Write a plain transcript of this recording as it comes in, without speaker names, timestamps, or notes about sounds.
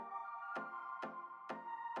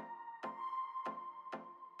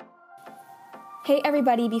Hey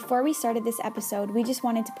everybody, before we started this episode, we just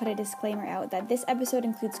wanted to put a disclaimer out that this episode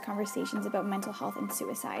includes conversations about mental health and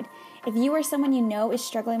suicide. If you or someone you know is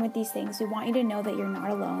struggling with these things, we want you to know that you're not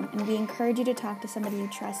alone, and we encourage you to talk to somebody you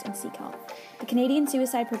trust and seek help. The Canadian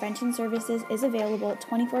Suicide Prevention Services is available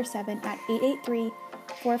 24/7 at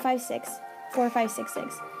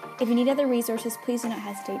 883-456-4566. If you need other resources, please do not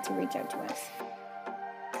hesitate to reach out to us.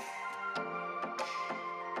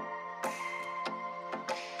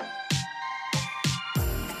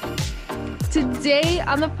 Today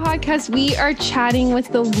on the podcast, we are chatting with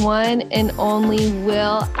the one and only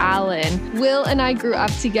Will Allen. Will and I grew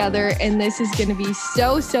up together, and this is going to be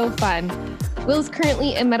so fun. Will's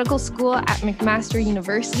currently in medical school at McMaster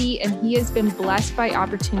University, and he has been blessed by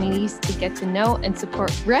opportunities to get to know and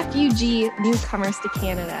support refugee newcomers to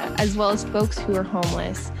Canada, as well as folks who are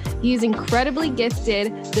homeless. He is incredibly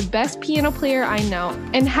gifted, the best piano player I know,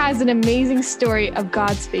 and has an amazing story of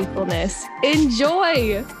God's faithfulness.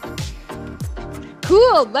 Enjoy!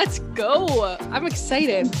 Cool, let's go. I'm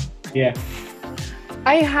excited. Yeah.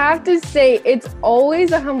 I have to say, it's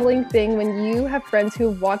always a humbling thing when you have friends who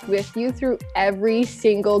have walked with you through every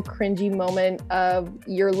single cringy moment of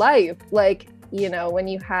your life. Like, you know, when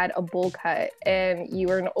you had a bowl cut and you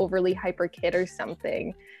were an overly hyper kid or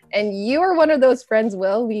something. And you are one of those friends,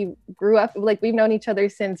 Will. We grew up, like, we've known each other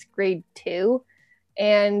since grade 2.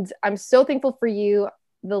 And I'm so thankful for you.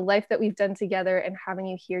 The life that we've done together, and having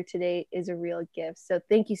you here today is a real gift. So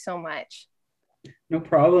thank you so much. No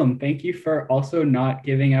problem. Thank you for also not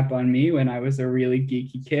giving up on me when I was a really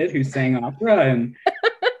geeky kid who sang opera and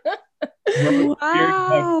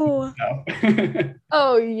Wow.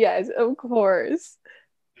 Oh, yes, of course.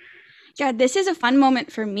 Yeah, this is a fun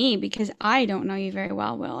moment for me because I don't know you very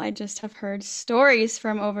well, Will. I just have heard stories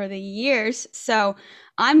from over the years. So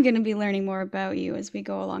I'm going to be learning more about you as we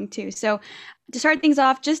go along too. So to start things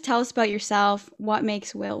off, just tell us about yourself. What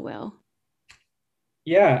makes Will Will?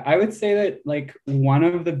 Yeah, I would say that like one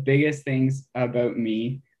of the biggest things about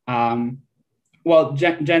me, well,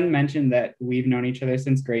 Jen mentioned that we've known each other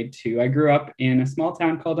since grade 2. I grew up in a small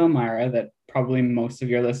town called Elmira that probably most of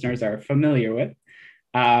your listeners are familiar with.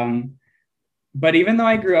 But even though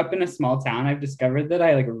I grew up in a small town, I've discovered that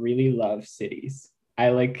I like really love cities. I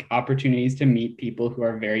like opportunities to meet people who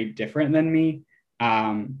are very different than me.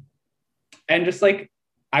 And just like,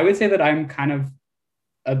 I would say that I'm kind of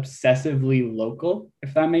obsessively local,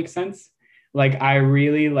 if that makes sense. Like, I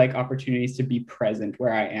really like opportunities to be present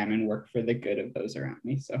where I am and work for the good of those around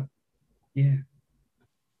me. So, yeah.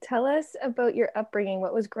 Tell us about your upbringing.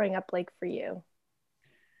 What was growing up like for you?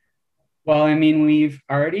 Well, I mean, we've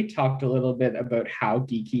already talked a little bit about how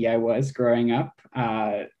geeky I was growing up.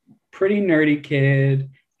 Pretty nerdy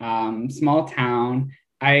kid, small town.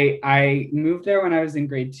 I moved there when I was in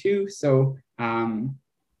grade 2, so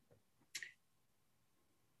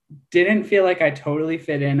didn't feel like I totally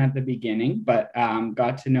fit in at the beginning, but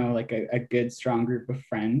got to know like a good, strong group of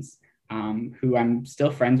friends who I'm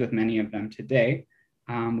still friends with many of them today,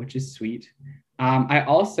 which is sweet. I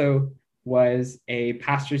also was a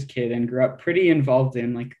pastor's kid and grew up pretty involved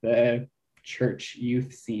in like the church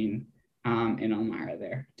youth scene in Elmira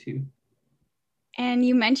there too. And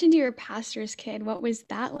you mentioned you were a pastor's kid. What was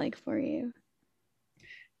that like for you?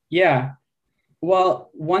 Yeah.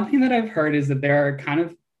 Well, one thing that I've heard is that there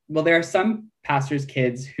are some pastors'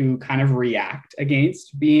 kids who kind of react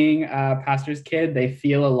against being a pastor's kid. They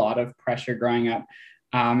feel a lot of pressure growing up.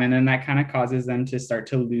 And then that kind of causes them to start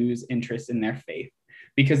to lose interest in their faith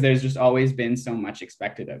because there's just always been so much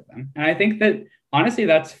expected of them. And I think that honestly,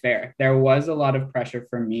 that's fair. There was a lot of pressure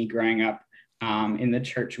for me growing up in the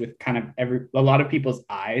church with kind of a lot of people's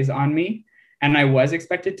eyes on me. And I was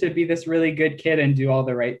expected to be this really good kid and do all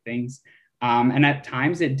the right things. And at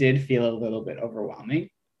times it did feel a little bit overwhelming.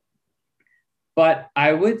 But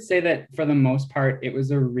I would say that for the most part, it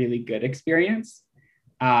was a really good experience.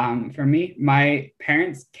 For me, my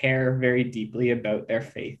parents care very deeply about their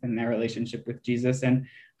faith and their relationship with Jesus. And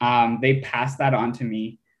they passed that on to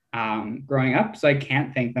me growing up. So I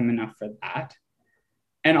can't thank them enough for that.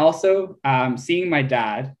 And also seeing my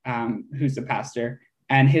dad, who's a pastor,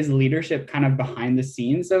 and his leadership kind of behind the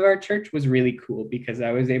scenes of our church was really cool because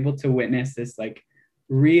I was able to witness this like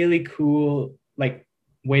really cool like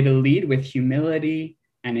way to lead with humility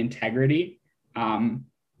and integrity.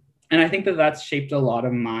 And I think that that's shaped a lot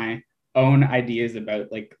of my own ideas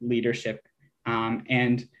about like leadership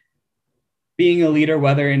and being a leader,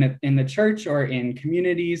 whether in the church or in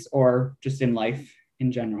communities or just in life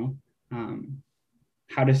in general,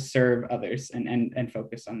 how to serve others and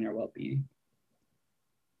focus on their well-being.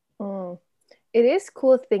 It is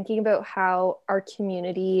cool thinking about how our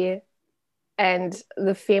community and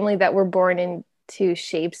the family that we're born too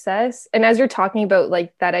shapes us. And as you're talking about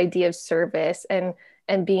like that idea of service and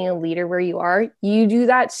being a leader where you do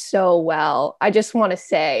that so well. I just want to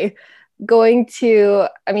say, I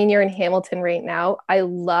mean, you're in Hamilton right now. I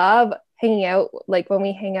love hanging out, like when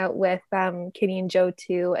we hang out with Kitty and Joe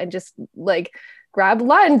too, and just like grab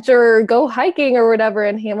lunch or go hiking or whatever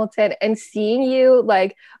in Hamilton, and seeing you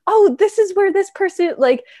like, oh, this is where this person,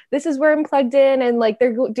 like, this is where I'm plugged in, and like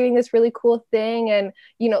they're doing this really cool thing. And,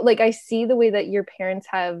 you know, like I see the way that your parents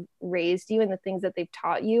have raised you and the things that they've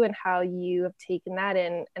taught you and how you have taken that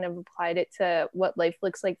in and have applied it to what life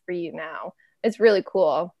looks like for you now. It's really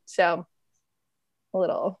cool. So a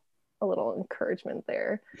little encouragement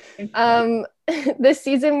there. This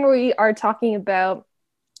season we are talking about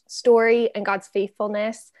story and God's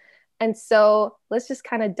faithfulness. And so let's just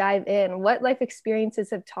kind of dive in. What life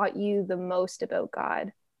experiences have taught you the most about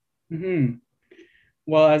God? Mm-hmm.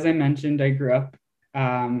 Well, as I mentioned, I grew up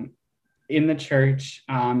in the church.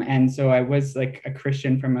 And so I was like a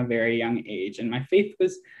Christian from a very young age. And my faith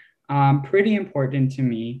was pretty important to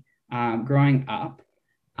me growing up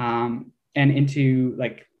and into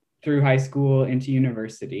like through high school into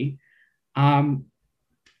university.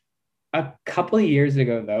 A couple of years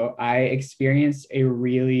ago, though, I experienced a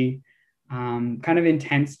really kind of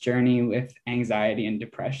intense journey with anxiety and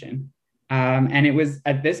depression. And it was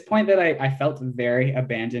at this point that I felt very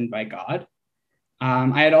abandoned by God.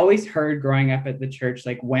 I had always heard growing up at the church,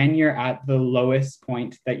 like when you're at the lowest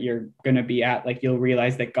point that you're going to be at, like you'll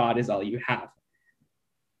realize that God is all you have.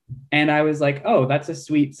 And I was like, oh, that's a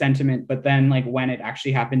sweet sentiment. But then like when it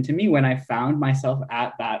actually happened to me, when I found myself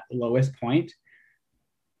at that lowest point,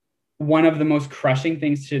 one of the most crushing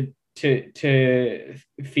things to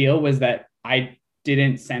feel was that I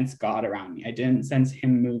didn't sense God around me. I didn't sense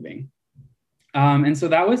him moving. And so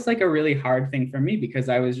that was like a really hard thing for me because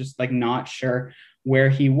I was just like not sure where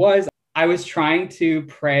he was. I was trying to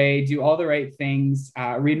pray, do all the right things,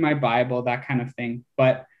 read my Bible, that kind of thing.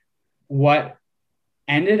 But what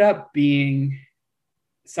ended up being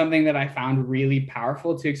something that I found really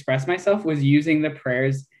powerful to express myself was using the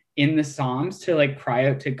prayers in the Psalms to like cry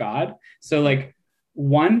out to God. So like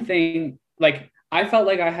one thing, like I felt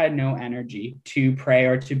like I had no energy to pray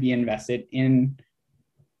or to be invested in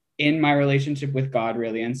my relationship with God,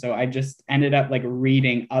 really. And so I just ended up like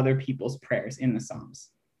reading other people's prayers in the Psalms.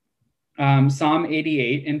 Psalm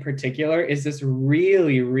 88 in particular is this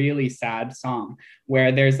really, really sad psalm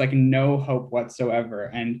where there's like no hope whatsoever.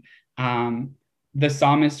 And the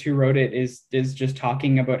psalmist who wrote it is just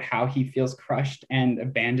talking about how he feels crushed and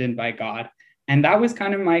abandoned by God. And that was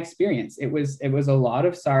kind of my experience. It was a lot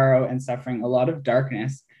of sorrow and suffering, a lot of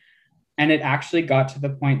darkness. And it actually got to the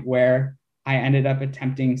point where I ended up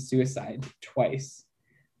attempting suicide twice.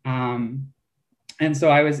 And so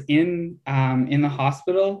I was in the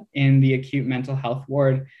hospital in the acute mental health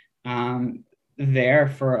ward there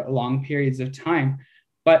for long periods of time.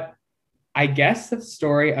 But I guess the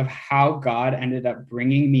story of how God ended up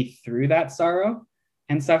bringing me through that sorrow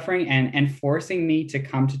and suffering and forcing me to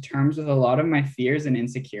come to terms with a lot of my fears and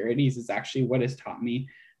insecurities is actually what has taught me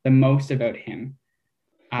the most about him.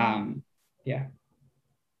 Yeah.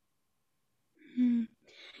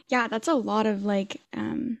 Yeah, that's a lot of like,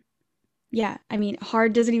 yeah, I mean,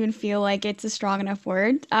 hard doesn't even feel like it's a strong enough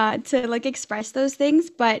word to like express those things.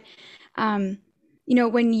 But, you know,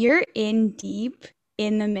 when you're in deep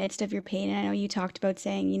in the midst of your pain, and I know you talked about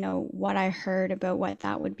saying, you know, what I heard about what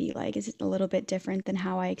that would be like is a little bit different than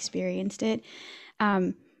how I experienced it.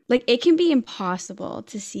 Like it can be impossible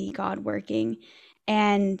to see God working,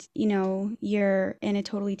 and, you know, you're in a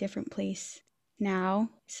totally different place now,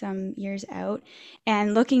 some years out,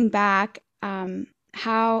 and looking back,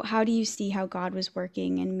 how do you see how God was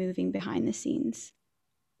working and moving behind the scenes?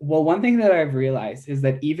 Well, one thing that I've realized is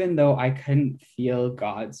that even though I couldn't feel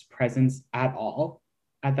God's presence at all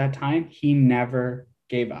at that time, he never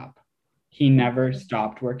gave up. He never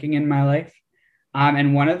stopped working in my life.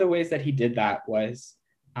 And one of the ways that he did that was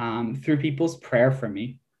through people's prayer for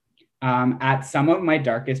me. At some of my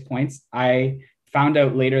darkest points, I found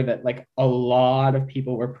out later that like a lot of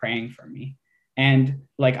people were praying for me. And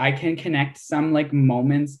like I can connect some like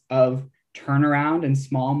moments of turnaround and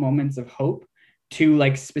small moments of hope to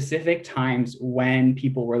like specific times when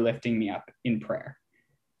people were lifting me up in prayer.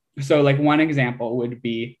 So like one example would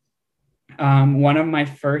be one of my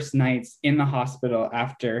first nights in the hospital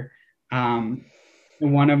after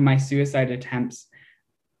one of my suicide attempts.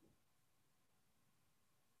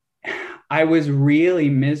 I was really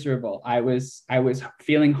miserable. I was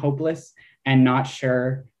feeling hopeless and not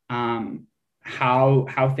sure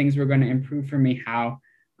how things were going to improve for me, how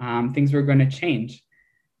things were going to change.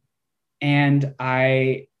 And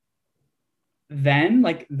then,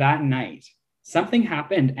 like that night, something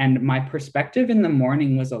happened, and my perspective in the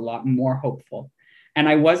morning was a lot more hopeful. And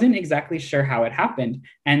I wasn't exactly sure how it happened.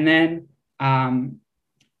 And then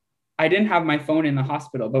I didn't have my phone in the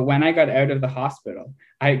hospital, but when I got out of the hospital,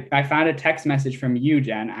 I found a text message from you,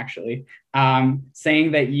 Jen, actually,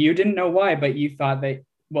 saying that you didn't know why, but you thought that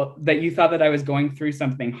I was going through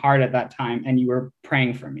something hard at that time, and you were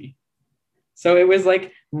praying for me. So it was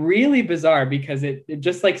like really bizarre, because it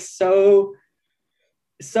just like so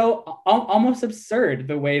almost absurd,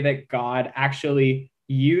 the way that God actually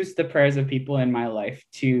used the prayers of people in my life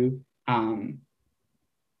to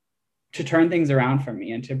turn things around for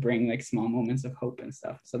me and to bring like small moments of hope and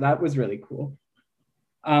stuff. So that was really cool.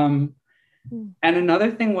 And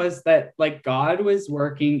another thing was that like God was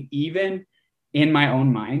working even in my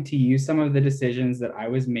own mind to use some of the decisions that I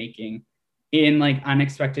was making in like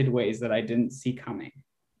unexpected ways that I didn't see coming.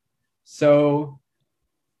 So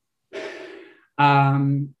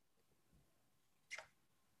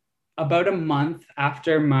about a month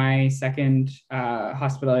after my second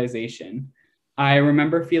hospitalization, I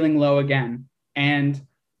remember feeling low again, and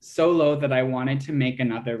so low that I wanted to make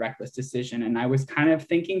another reckless decision. And I was kind of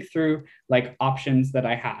thinking through like options that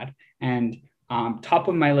I had. And top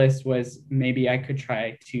of my list was maybe I could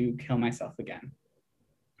try to kill myself again.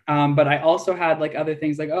 But I also had like other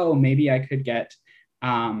things like, oh, maybe I could get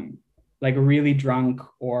like really drunk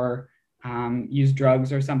or use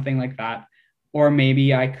drugs or something like that. Or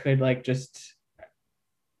maybe I could like just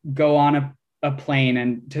go on a plane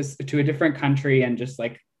and to a different country and just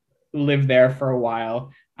like live there for a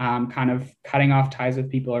while, kind of cutting off ties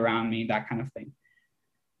with people around me, that kind of thing.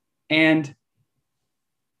 And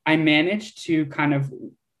I managed to kind of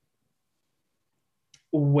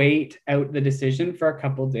wait out the decision for a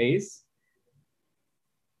couple days.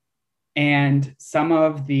 And some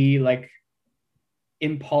of the like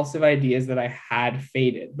impulsive ideas that I had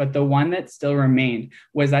faded, but the one that still remained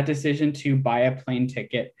was that decision to buy a plane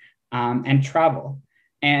ticket and travel.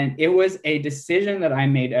 And it was a decision that I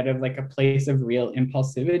made out of like a place of real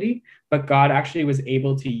impulsivity, but God actually was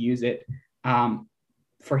able to use it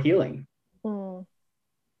for healing.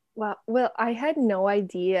 Wow. Well, I had no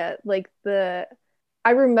idea. I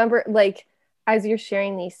remember like as you're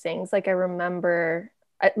sharing these things, like I remember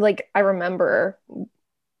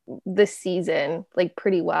this season like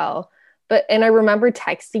pretty well. And I remember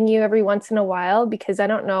texting you every once in a while because I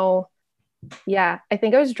don't know. Yeah, I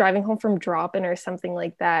think I was driving home from drop-in or something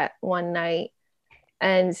like that one night.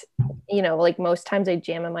 And, like most times I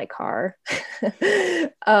jam in my car.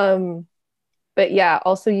 But yeah,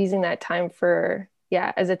 also using that time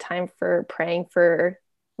as a time for praying for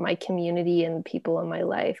my community and people in my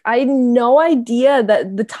life. I had no idea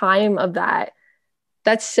that the time of that.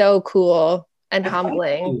 That's so cool and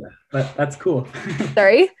humbling. But that's cool.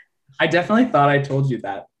 Sorry? I definitely thought I told you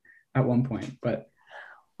that at one point, but.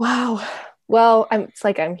 Wow. Well, it's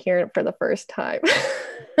like I'm hearing it for the first time.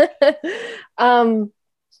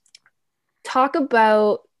 Talk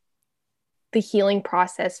about the healing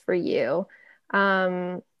process for you.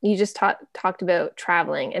 You just talked about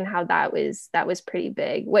traveling and how that was pretty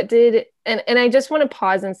big. And I just want to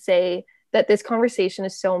pause and say that this conversation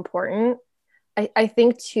is so important. I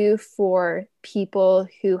think too, for people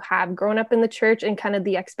who have grown up in the church and kind of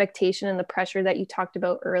the expectation and the pressure that you talked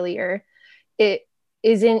about earlier, it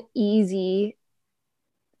isn't easy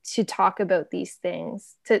to talk about these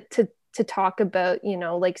things, to talk about,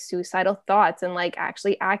 like suicidal thoughts and like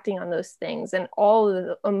actually acting on those things and all of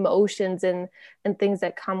the emotions and things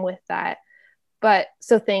that come with that. But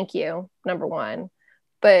so thank you, number one,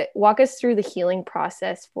 but walk us through the healing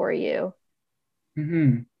process for you.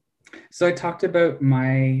 Mm-hmm. So I talked about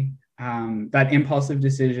my, that impulsive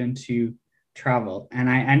decision to travel, and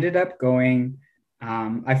I ended up going,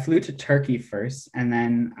 I flew to Turkey first, and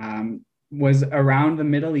then was around the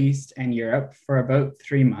Middle East and Europe for about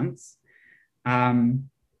 3 months. And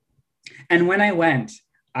when I went,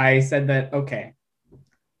 I said that, okay,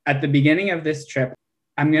 at the beginning of this trip,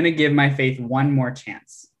 I'm going to give my faith one more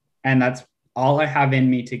chance. And that's all I have in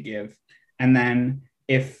me to give. And then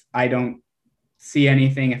if I don't see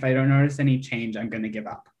anything, if I don't notice any change, I'm going to give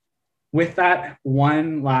up. With that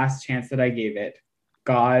one last chance that I gave it,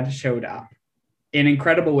 God showed up in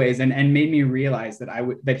incredible ways and made me realize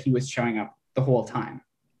that he was showing up the whole time.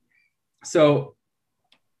 So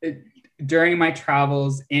during my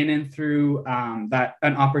travels in and through an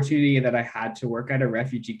opportunity that I had to work at a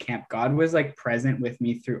refugee camp, God was like present with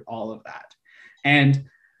me through all of that. And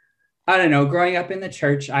I don't know, growing up in the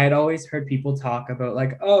church, I had always heard people talk about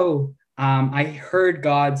like, oh, I heard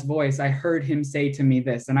God's voice. I heard him say to me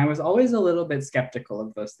this. And I was always a little bit skeptical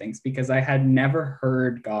of those things because I had never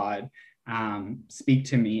heard God speak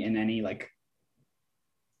to me in any like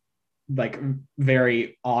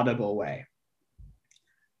very audible way.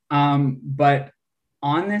 But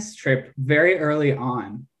on this trip, very early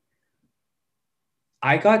on,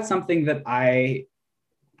 I got something that I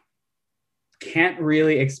can't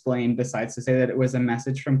really explain besides to say that it was a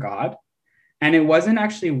message from God. And it wasn't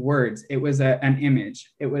actually words, it was an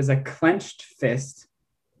image. It was a clenched fist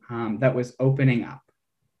that was opening up,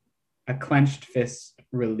 a clenched fist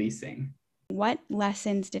releasing. What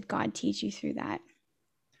lessons did God teach you through that?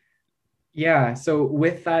 Yeah, so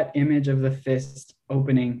with that image of the fist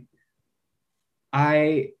opening,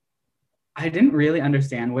 I didn't really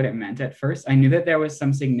understand what it meant at first. I knew that there was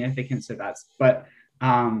some significance to that, but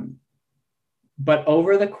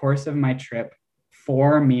over the course of my trip,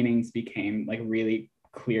 4 meanings became like really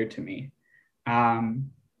clear to me.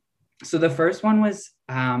 So the first one was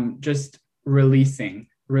just releasing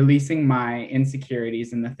my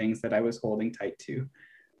insecurities and the things that I was holding tight to.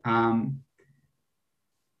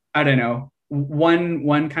 I don't know,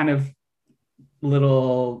 one kind of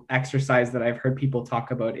little exercise that I've heard people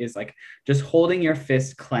talk about is like just holding your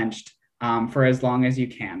fist clenched for as long as you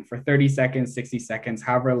can, for 30 seconds, 60 seconds,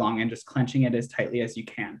 however long, and just clenching it as tightly as you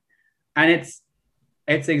can. And it's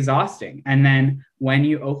exhausting. And then when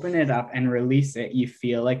you open it up and release it, you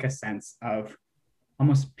feel like a sense of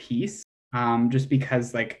almost peace, just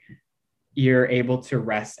because like you're able to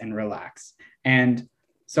rest and relax. And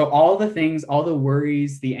so all the things, all the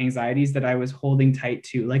worries, the anxieties that I was holding tight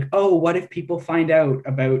to, like, oh, what if people find out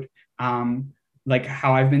about like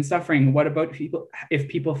how I've been suffering? What about if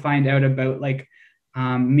people find out about like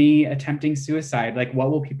me attempting suicide? Like, what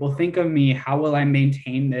will people think of me? How will I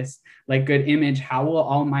maintain this like good image? How will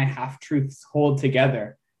all my half-truths hold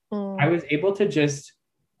together? I was able to just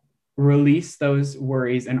release those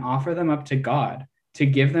worries and offer them up to God, to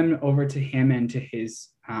give them over to him and to his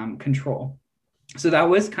control. So that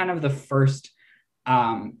was kind of the first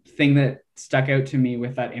thing that stuck out to me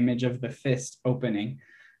with that image of the fist opening.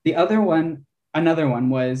 Another one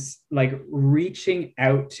was like reaching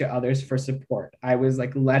out to others for support. I was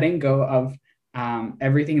like letting go of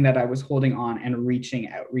everything that I was holding on and reaching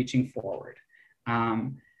out, reaching forward.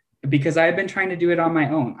 Because I had been trying to do it on my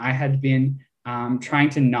own. I had been trying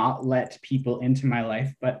to not let people into my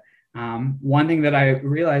life, but one thing that I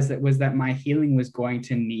realized was that my healing was going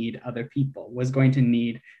to need other people, was going to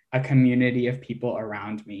need a community of people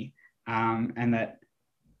around me. And that,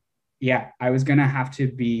 yeah, I was going to have to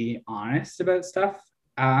be honest about stuff.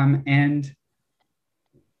 And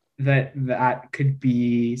that could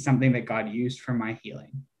be something that God used for my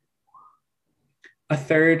healing. A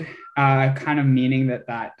third kind of meaning that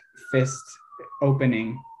fist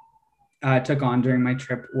opening took on during my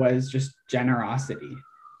trip was just generosity.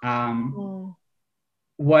 One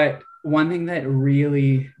thing that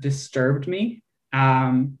really disturbed me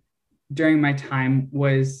during my time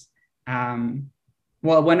was,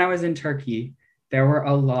 when I was in Turkey, there were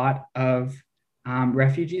a lot of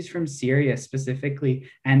refugees from Syria specifically,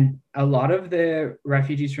 and a lot of the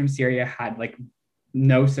refugees from Syria had like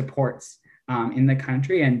no supports in the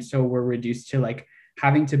country, and so were reduced to like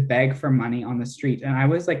having to beg for money on the street. And I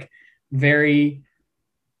was like very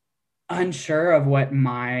unsure of what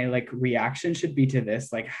my like reaction should be to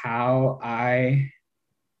this, like how I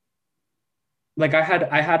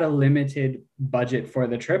had a limited budget for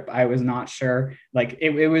the trip. I was not sure, like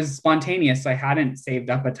it was spontaneous, so I hadn't saved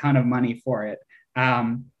up a ton of money for it,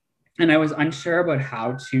 and I was unsure about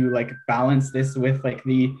how to like balance this with like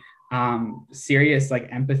the serious like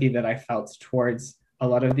empathy that I felt towards a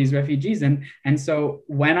lot of these refugees. And so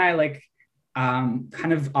when I like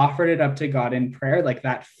kind of offered it up to God in prayer, like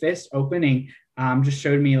that fist opening just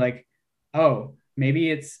showed me like, oh,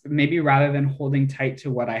 maybe rather than holding tight to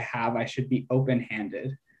what I have, I should be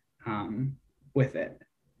open-handed with it.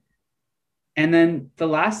 And then the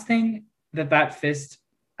last thing that fist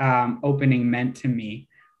opening meant to me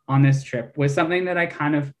on this trip was something that I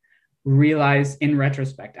kind of realized in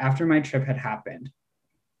retrospect after my trip had happened,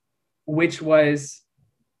 which was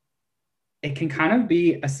it can kind of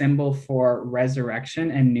be a symbol for resurrection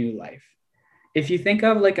and new life. If you think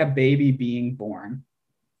of like a baby being born,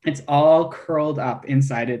 it's all curled up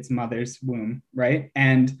inside its mother's womb, right?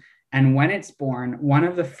 And when it's born, one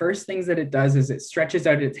of the first things that it does is it stretches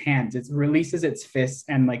out its hands, it releases its fists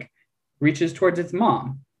and like reaches towards its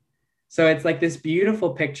mom. So it's like this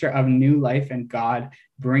beautiful picture of new life and God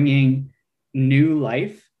bringing new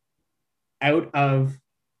life out of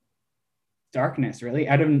darkness, really,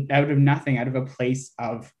 out of nothing, out of a place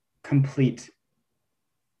of complete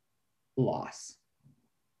loss.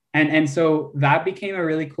 And so that became a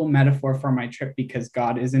really cool metaphor for my trip, because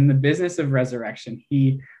God is in the business of resurrection.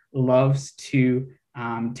 He loves to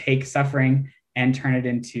take suffering and turn it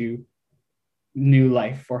into new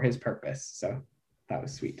life for his purpose. So that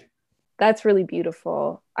was sweet. That's really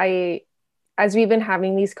beautiful. As we've been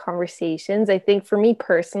having these conversations, I think for me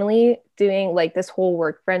personally, doing like this whole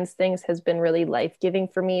work friends things has been really life-giving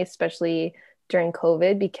for me, especially during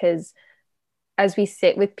COVID, because as we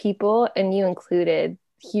sit with people, and you included,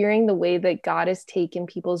 hearing the way that God has taken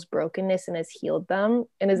people's brokenness and has healed them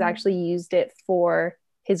and has actually used it for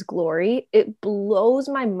his glory, it blows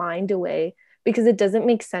my mind away because it doesn't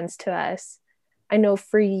make sense to us. I know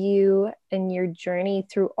for you and your journey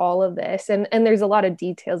through all of this, and there's a lot of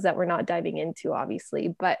details that we're not diving into,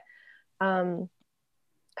 obviously, but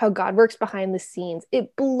how God works behind the scenes,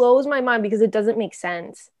 it blows my mind because it doesn't make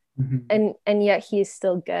sense. And yet he is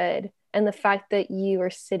still good. And the fact that you are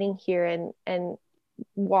sitting here and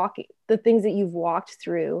walking the things that you've walked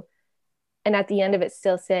through, and at the end of it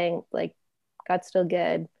still saying like God's still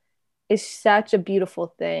good, is such a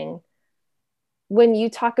beautiful thing. When you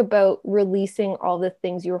talk about releasing all the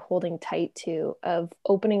things you were holding tight to, of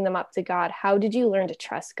opening them up to God, how did you learn to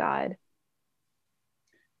trust God?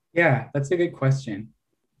 Yeah, that's a good question.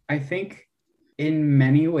 I think in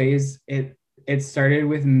many ways it started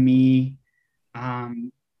with me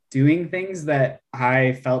doing things that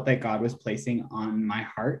I felt that God was placing on my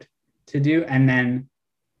heart to do, and then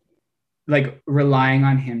like relying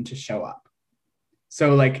on him to show up.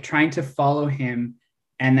 So like trying to follow him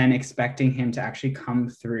and then expecting him to actually come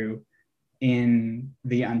through in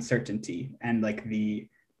the uncertainty and like the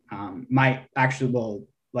my actual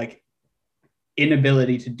like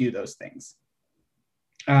inability to do those things.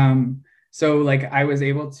 So like I was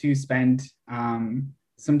able to spend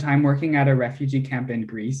some time working at a refugee camp in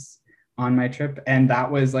Greece on my trip, and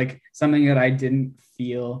that was like something that I didn't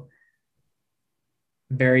feel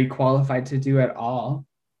very qualified to do at all,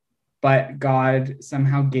 but God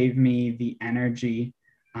somehow gave me the energy,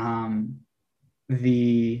 honestly,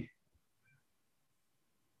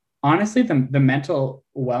 the mental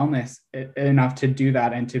wellness enough to do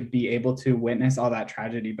that and to be able to witness all that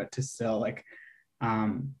tragedy, but to still like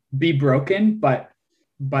be broken, but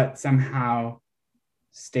somehow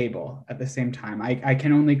stable at the same time. I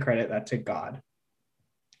can only credit that to God.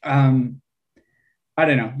 I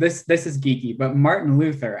don't know, this is geeky, but Martin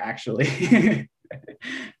Luther actually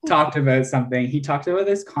talked about something. He talked about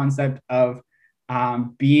this concept of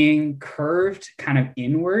being curved kind of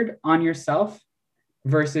inward on yourself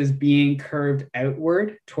versus being curved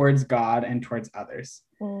outward towards God and towards others.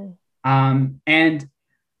 And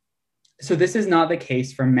so this is not the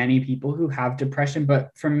case for many people who have depression,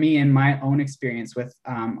 but for me, in my own experience with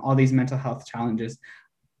all these mental health challenges,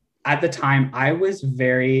 at the time, I was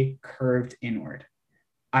very curved inward.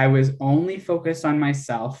 I was only focused on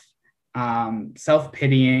myself,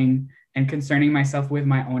 self-pitying and concerning myself with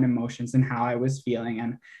my own emotions and how I was feeling.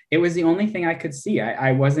 And it was the only thing I could see.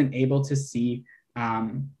 I wasn't able to see,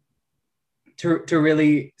 to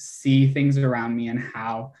really see things around me and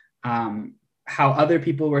how other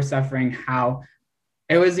people were suffering, how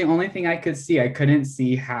it was the only thing I could see. I couldn't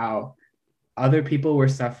see how other people were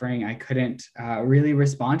suffering. I couldn't really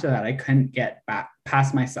respond to that. I couldn't get back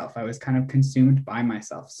past myself. I was kind of consumed by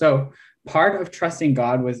myself. So part of trusting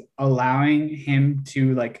God was allowing him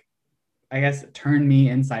to, like, I guess, turn me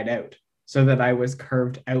inside out so that I was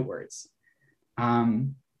curved outwards.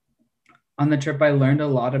 On the trip, I learned a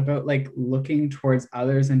lot about like looking towards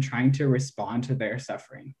others and trying to respond to their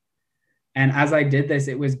suffering. And as I did this,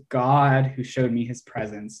 it was God who showed me his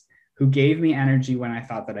presence, who gave me energy when I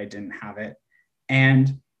thought that I didn't have it,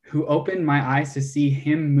 and who opened my eyes to see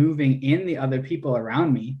him moving in the other people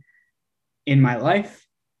around me in my life,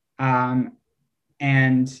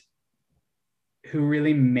 and who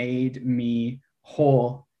really made me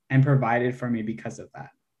whole and provided for me because of that.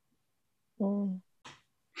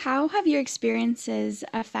 How have your experiences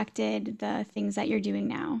affected the things that you're doing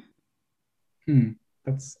now?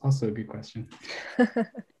 That's also a good question.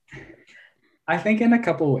 I think in a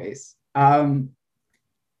couple ways.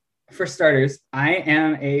 For starters, I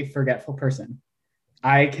am a forgetful person.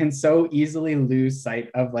 I can so easily lose sight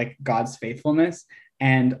of like God's faithfulness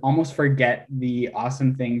and almost forget the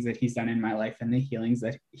awesome things that he's done in my life and the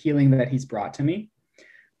healing that he's brought to me.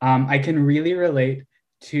 I can really relate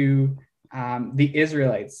to the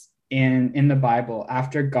Israelites in the Bible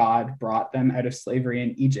after God brought them out of slavery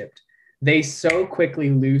in Egypt. They so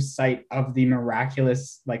quickly lose sight of the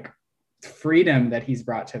miraculous like freedom that he's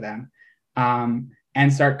brought to them,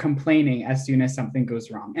 and start complaining as soon as something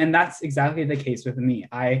goes wrong. And that's exactly the case with me.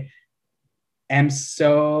 I am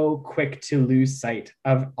so quick to lose sight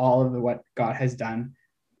of all of what God has done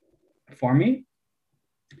for me.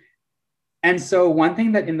 And so one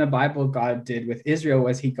thing that in the Bible God did with Israel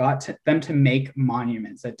was he got them to make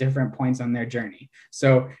monuments at different points on their journey.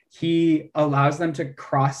 So he allows them to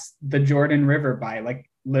cross the Jordan River by like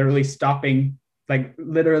literally stopping, like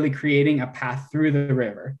literally creating a path through the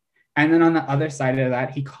river. And then on the other side of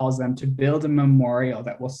that, he calls them to build a memorial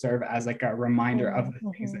that will serve as like a reminder of the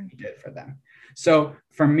things that he did for them. So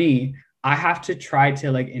for me, I have to try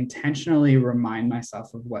to like intentionally remind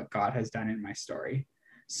myself of what God has done in my story.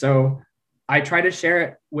 So I try to share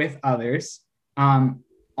it with others,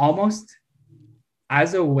 almost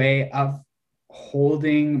as a way of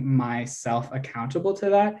holding myself accountable to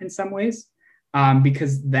that in some ways,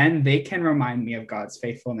 because then they can remind me of God's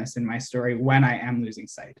faithfulness in my story when I am losing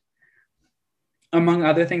sight. Among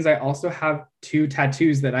other things, I also have 2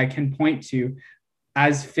 tattoos that I can point to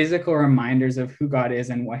as physical reminders of who God is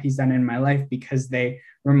and what he's done in my life, because they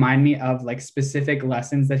remind me of like specific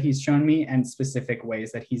lessons that he's shown me and specific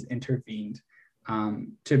ways that he's intervened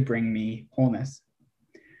to bring me wholeness.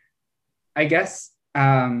 I guess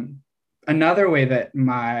another way that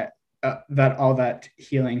that all that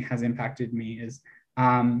healing has impacted me is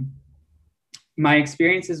my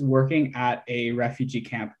experiences working at a refugee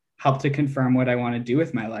camp helped to confirm what I want to do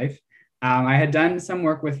with my life. I had done some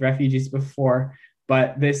work with refugees before,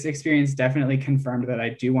 but this experience definitely confirmed that I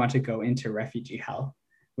do want to go into refugee health,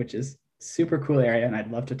 which is a super cool area. And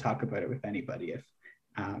I'd love to talk about it with anybody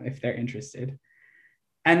if they're interested.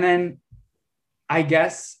 And then I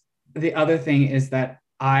guess the other thing is that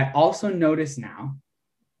I also notice now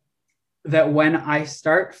that when I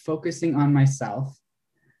start focusing on myself,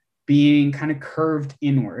 being kind of curved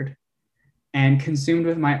inward and consumed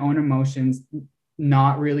with my own emotions,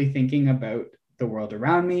 not really thinking about the world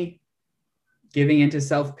around me, giving into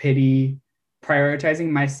self-pity, prioritizing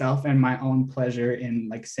myself and my own pleasure in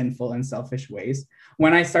like sinful and selfish ways.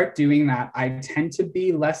 When I start doing that, I tend to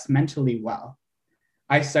be less mentally well.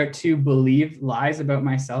 I start to believe lies about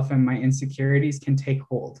myself and my insecurities can take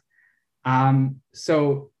hold.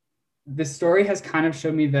 So the story has kind of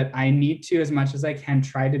shown me that I need to, as much as I can,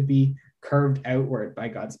 try to be curved outward by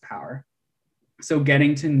God's power. So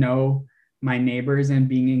getting to know my neighbors and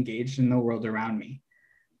being engaged in the world around me.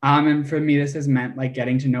 And for me, this has meant like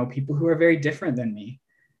getting to know people who are very different than me.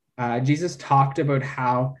 Jesus talked about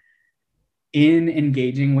how in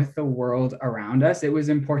engaging with the world around us, it was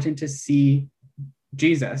important to see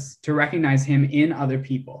Jesus, to recognize him in other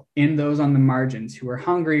people, in those on the margins who are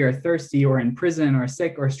hungry or thirsty or in prison or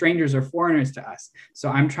sick or strangers or foreigners to us. So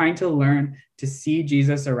I'm trying to learn to see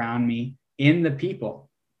Jesus around me in the people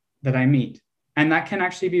that I meet. And that can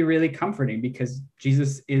actually be really comforting because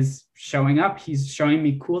Jesus is showing up. He's showing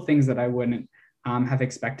me cool things that I wouldn't have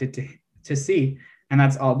expected to see. And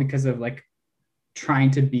that's all because of like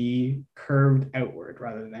trying to be curved outward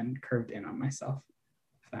rather than curved in on myself,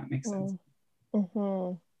 if that makes sense.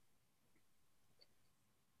 Mm-hmm.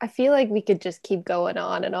 I feel like we could just keep going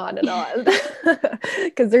on and on and on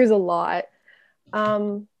because there's a lot.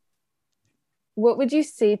 What would you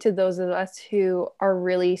say to those of us who are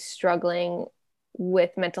really struggling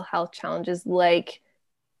with mental health challenges like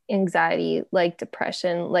anxiety, like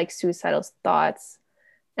depression, like suicidal thoughts?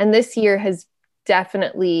 And this year has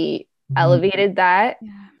definitely elevated that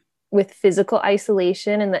with physical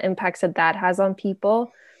isolation and the impacts that that has on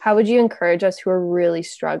people. How would you encourage us who are really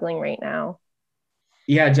struggling right now?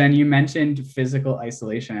 Yeah, Jen, you mentioned physical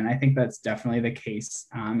isolation, and I think that's definitely the case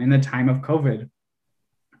in the time of COVID.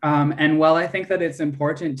 And while I think that it's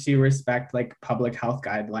important to respect like public health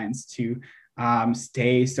guidelines to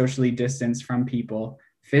stay socially distanced from people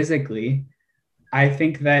physically, I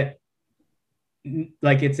think that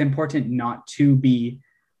like it's important not to be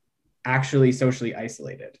actually socially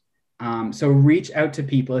isolated. So reach out to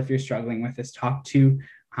people if you're struggling with this. Talk to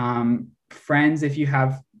friends if you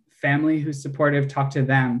have family who's supportive. Talk to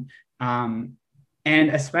them, and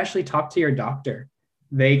especially talk to your doctor.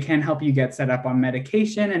 They can help you get set up on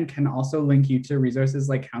medication and can also link you to resources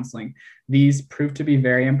like counseling. These prove to be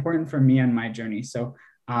very important for me and my journey. So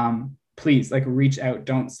please, like, reach out.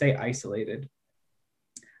 Don't stay isolated.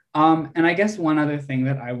 And I guess one other thing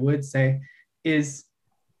that I would say is,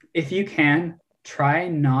 if you can, try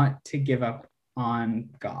not to give up on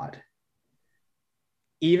God.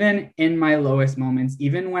 Even in my lowest moments,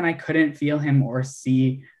 even when I couldn't feel him or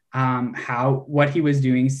see what he was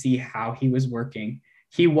doing, see how he was working,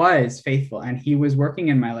 he was faithful and he was working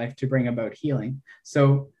in my life to bring about healing.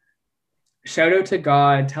 So shout out to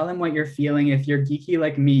God, tell him what you're feeling. If you're geeky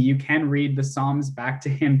like me, you can read the Psalms back to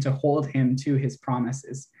him to hold him to his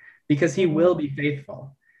promises, because he will be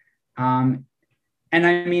faithful. And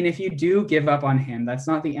I mean, if you do give up on him, that's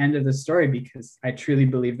not the end of the story, because I truly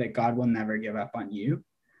believe that God will never give up on you.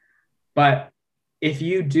 But if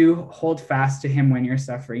you do hold fast to him when you're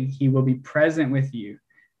suffering, he will be present with you.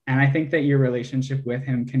 And I think that your relationship with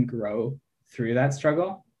him can grow through that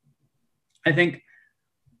struggle. I think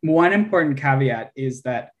one important caveat is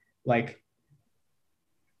that, like,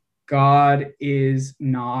 God is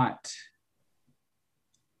not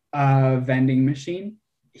a vending machine.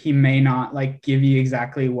 He may not like give you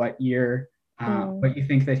exactly what what you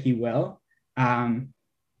think that he will. And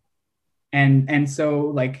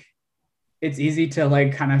so like, it's easy to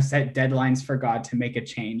like kind of set deadlines for God to make a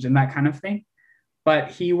change and that kind of thing.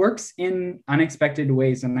 But he works in unexpected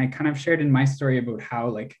ways. And I kind of shared in my story about how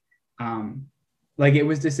like it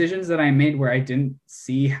was decisions that I made where I didn't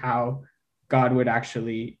see how God would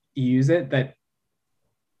actually use it,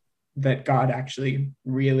 that God actually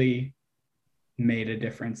really made a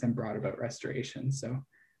difference and brought about restoration. So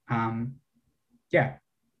yeah,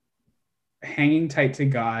 hanging tight to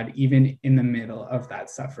God, even in the middle of that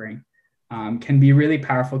suffering, can be really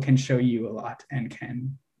powerful, can show you a lot, and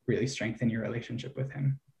can really strengthen your relationship with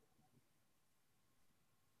him.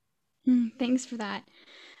 Thanks for that.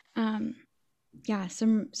 Yeah,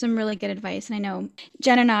 some really good advice. And I know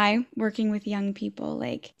Jen and I, working with young people,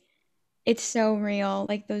 like, it's so real,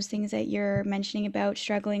 like those things that you're mentioning about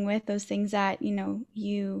struggling with, those things that,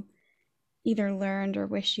 you either learned or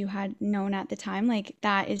wish you had known at the time, like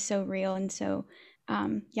that is so real. And so,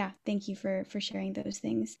 yeah, thank you for sharing those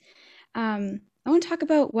things. I want to talk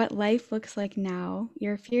about what life looks like now.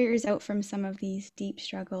 You're a few years out from some of these deep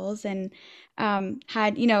struggles and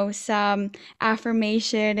had, some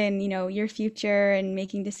affirmation and, your future and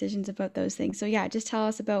making decisions about those things. So yeah, just tell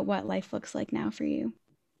us about what life looks like now for you.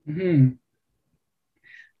 Mm-hmm.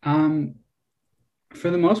 For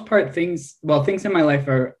the most part, things in my life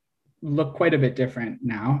look quite a bit different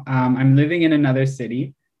now. I'm living in another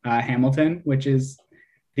city, Hamilton, which is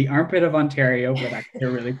the armpit of Ontario, but actually a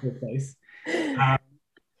really cool place.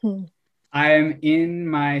 I'm in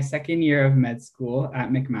my second year of med school at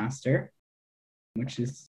McMaster, which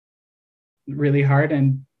is really hard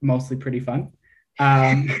and mostly pretty fun.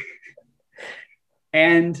 And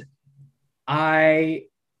I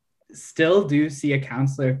still do see a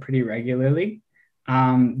counselor pretty regularly.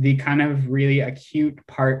 The kind of really acute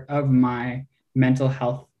part of my mental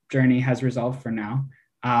health journey has resolved for now.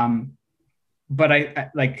 But I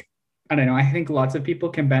don't know, I think lots of people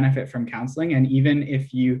can benefit from counseling. And even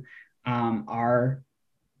if you are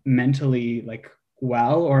mentally like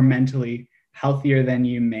well or mentally healthier than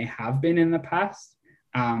you may have been in the past,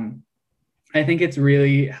 I think it's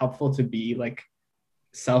really helpful to be like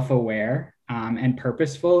self-aware and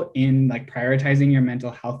purposeful in like prioritizing your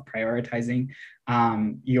mental health, prioritizing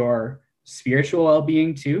your spiritual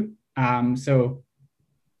well-being too. So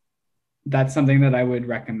that's something that I would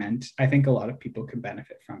recommend. I think a lot of people can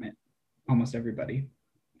benefit from it. Almost everybody.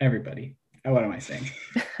 What am I saying?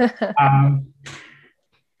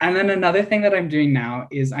 And then another thing that I'm doing now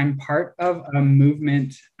is I'm part of a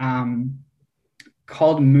movement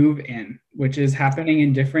called Move In, which is happening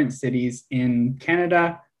in different cities in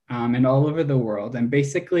Canada and all over the world. And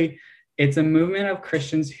basically, it's a movement of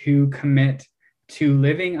Christians who commit to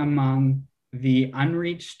living among the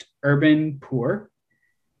unreached urban poor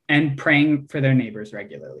and praying for their neighbors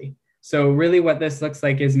regularly. So really what this looks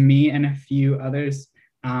like is me and a few others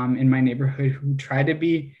in my neighborhood who try to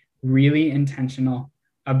be really intentional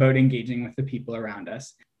about engaging with the people around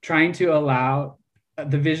us, trying to allow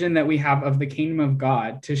the vision that we have of the kingdom of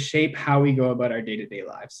God to shape how we go about our day-to-day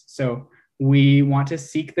lives. So we want to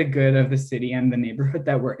seek the good of the city and the neighborhood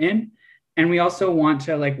that we're in. And we also want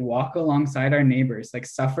to like walk alongside our neighbors, like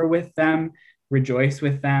suffer with them, rejoice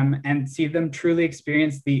with them, and see them truly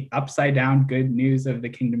experience the upside down good news of the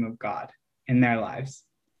kingdom of God in their lives,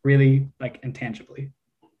 really like intangibly.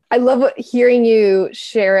 I love hearing you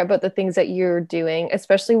share about the things that you're doing,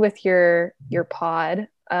 especially with your pod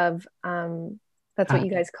of that's what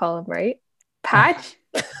you guys call them, right? Patch?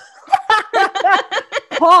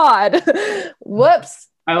 Pod. Whoops.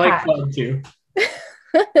 I like pod too.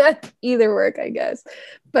 Either work, I guess.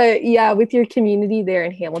 But yeah, with your community there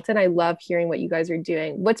in Hamilton, I love hearing what you guys are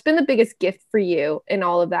doing. What's been the biggest gift for you in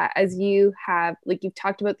all of that, as you have, like, you've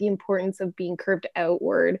talked about the importance of being curved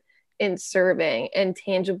outward in serving and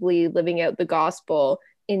tangibly living out the gospel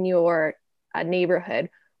in your neighborhood?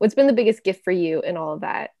 What's been the biggest gift for you in all of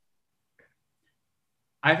that?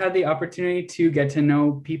 I've had the opportunity to get to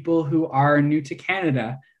know people who are new to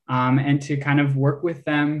Canada and to kind of work with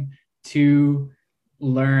them to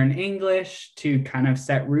learn English, to kind of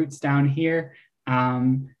set roots down here,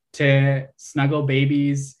 to snuggle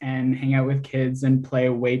babies and hang out with kids and play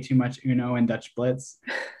way too much Uno and Dutch Blitz.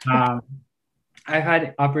 I've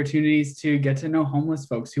had opportunities to get to know homeless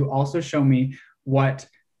folks who also show me what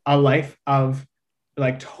a life of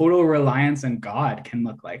like total reliance on God can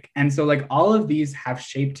look like. And so like all of these have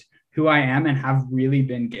shaped who I am and have really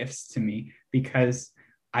been gifts to me because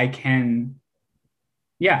I can,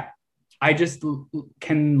 yeah, I just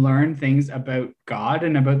can learn things about God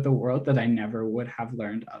and about the world that I never would have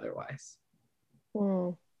learned otherwise.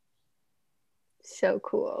 So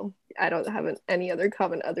cool. I don't have any other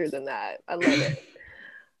comment other than that. I love it.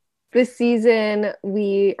 This season,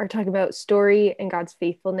 we are talking about story and God's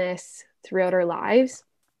faithfulness throughout our lives.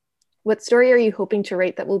 What story are you hoping to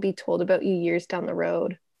write that will be told about you years down the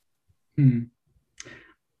road?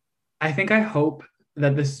 I think I hope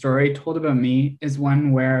that the story told about me is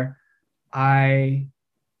one where I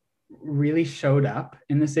really showed up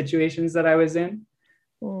in the situations that I was in,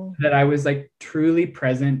 that I was like truly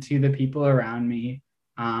present to the people around me,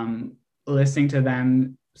 listening to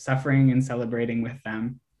them, suffering and celebrating with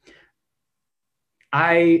them.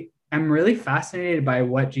 I am really fascinated by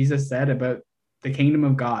what Jesus said about the kingdom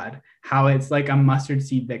of God, how it's like a mustard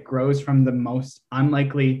seed that grows from the most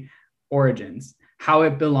unlikely origins, how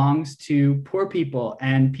it belongs to poor people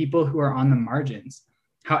and people who are on the margins,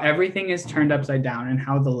 how everything is turned upside down and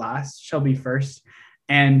how the last shall be first,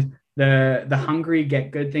 and the hungry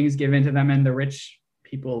get good things given to them, and the rich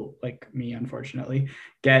people like me, unfortunately,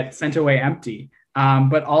 get sent away empty.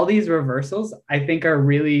 But all these reversals, I think, are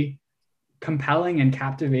really compelling and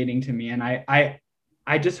captivating to me. And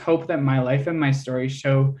I just hope that my life and my story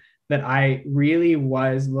show that I really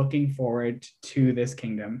was looking forward to this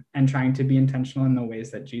kingdom and trying to be intentional in the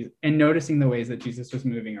ways that Jesus, and noticing the ways that Jesus was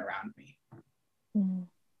moving around me.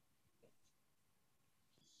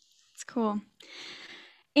 It's cool.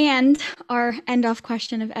 And our end off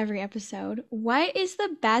question of every episode: what is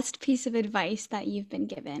the best piece of advice that you've been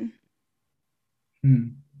given?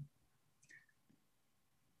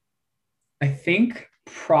 I think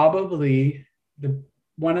probably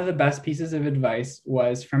one of the best pieces of advice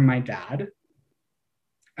was from my dad,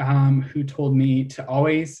 who told me to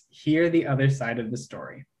always hear the other side of the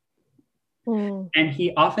story. And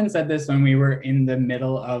he often said this when we were in the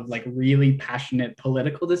middle of like really passionate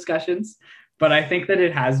political discussions, but I think that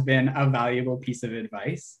it has been a valuable piece of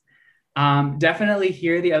advice. Definitely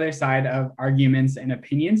hear the other side of arguments and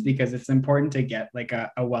opinions, because it's important to get like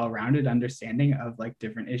a well-rounded understanding of like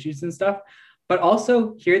different issues and stuff, but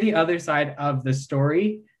also hear the other side of the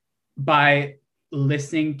story by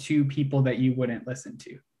listening to people that you wouldn't listen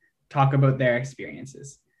to talk about their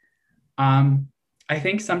experiences. I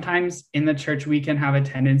think sometimes in the church, we can have a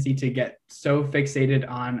tendency to get so fixated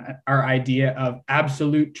on our idea of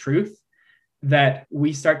absolute truth that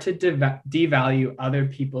we start to devalue other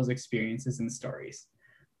people's experiences and stories.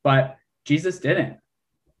 But Jesus didn't.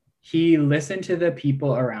 He listened to the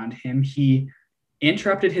people around him. He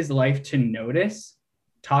interrupted his life to notice,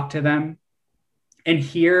 talk to them, and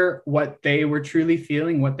hear what they were truly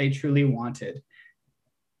feeling, what they truly wanted.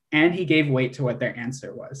 And he gave weight to what their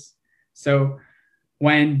answer was. So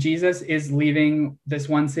when Jesus is leaving this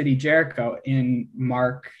one city, Jericho, in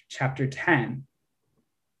Mark chapter 10,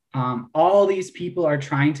 all these people are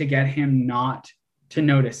trying to get him not to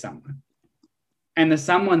notice someone. And the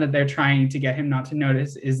someone that they're trying to get him not to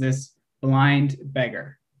notice is this blind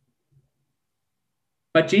beggar.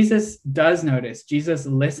 But Jesus does notice. Jesus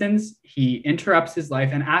listens. He interrupts his life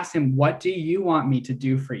and asks him, what do you want me to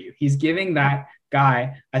do for you? He's giving that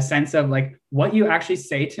guy a sense of like, what you actually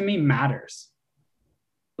say to me matters.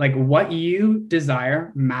 Like what you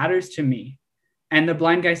desire matters to me. And the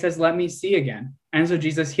blind guy says, let me see again. And so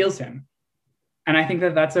Jesus heals him. And I think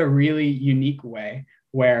that that's a really unique way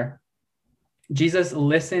where Jesus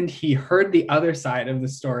listened, he heard the other side of the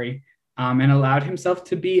story, and allowed himself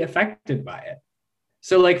to be affected by it.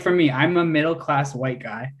 So like for me, I'm a middle-class white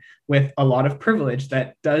guy with a lot of privilege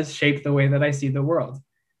that does shape the way that I see the world.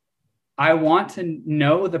 I want to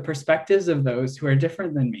know the perspectives of those who are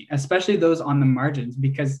different than me, especially those on the margins,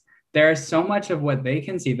 because there is so much of what they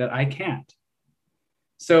can see that I can't.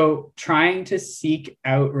 So trying to seek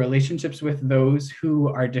out relationships with those who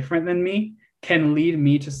are different than me can lead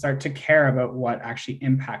me to start to care about what actually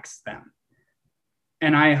impacts them.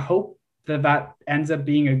 And I hope that that ends up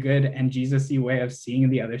being a good and Jesus-y way of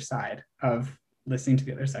seeing the other side, of listening to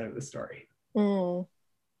the other side of the story.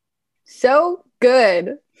 So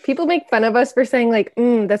good. People make fun of us for saying like,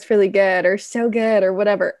 that's really good, or so good, or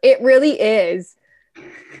whatever. It really is.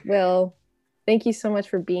 Will, thank you so much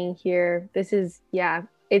for being here. This is,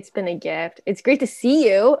 it's been a gift. It's great to see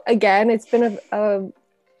you again. It's been a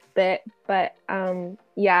bit, but thank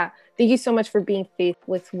you so much for being faithful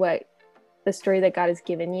with what the story that God has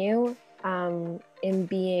given you, in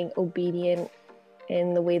being obedient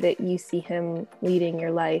in the way that you see him leading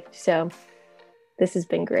your life. So this has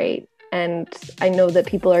been great. And I know that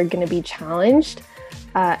people are going to be challenged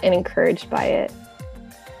and encouraged by it.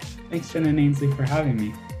 Thanks, Jen and Ainsley, for having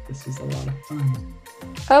me. This was a lot of fun.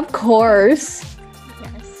 Of course.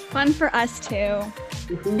 Yes. Fun for us too.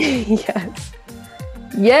 Yes.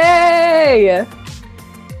 Yay!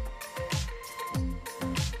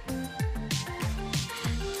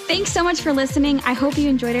 Thanks so much for listening. I hope you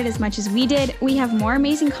enjoyed it as much as we did. We have more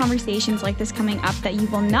amazing conversations like this coming up that you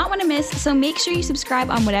will not want to miss. So make sure you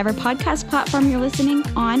subscribe on whatever podcast platform you're listening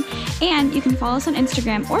on. And you can follow us on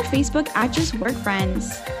Instagram or Facebook at Just Work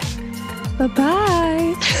Friends.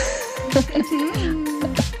 Bye-bye.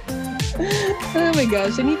 Oh my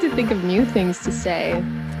gosh, I need to think of new things to say.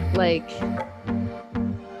 Like,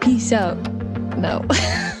 peace out. No.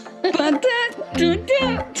 That's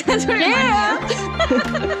what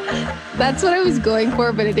That's what I was going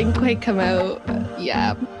for, but it didn't quite come out.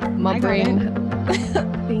 Yeah, my brain.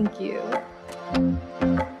 Thank you.